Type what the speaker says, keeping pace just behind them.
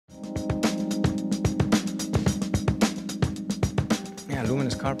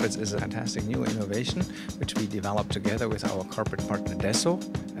Luminous Carpets is a fantastic new innovation which we developed together with our carpet partner Desso,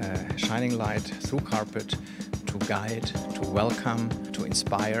 shining light through carpet to guide, to welcome, to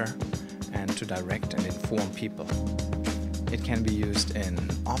inspire and to direct and inform people. It can be used in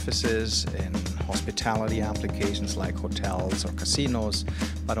offices, in hospitality applications like hotels or casinos,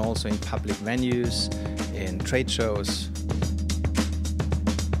 but also in public venues, in trade shows.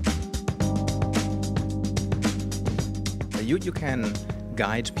 You can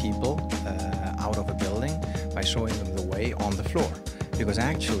guide people out of a building by showing them the way on the floor. Because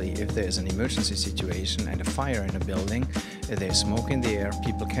actually, if there's an emergency situation and a fire in a building, there's smoke in the air,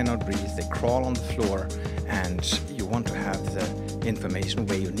 people cannot breathe, they crawl on the floor, and you want to have the information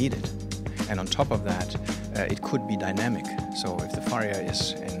where you need it. And on top of that, it could be dynamic. So if the fire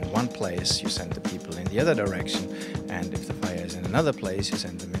is in one place, you send the people in the other direction, and if the fire is in another place, you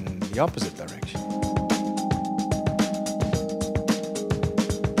send them in the opposite direction.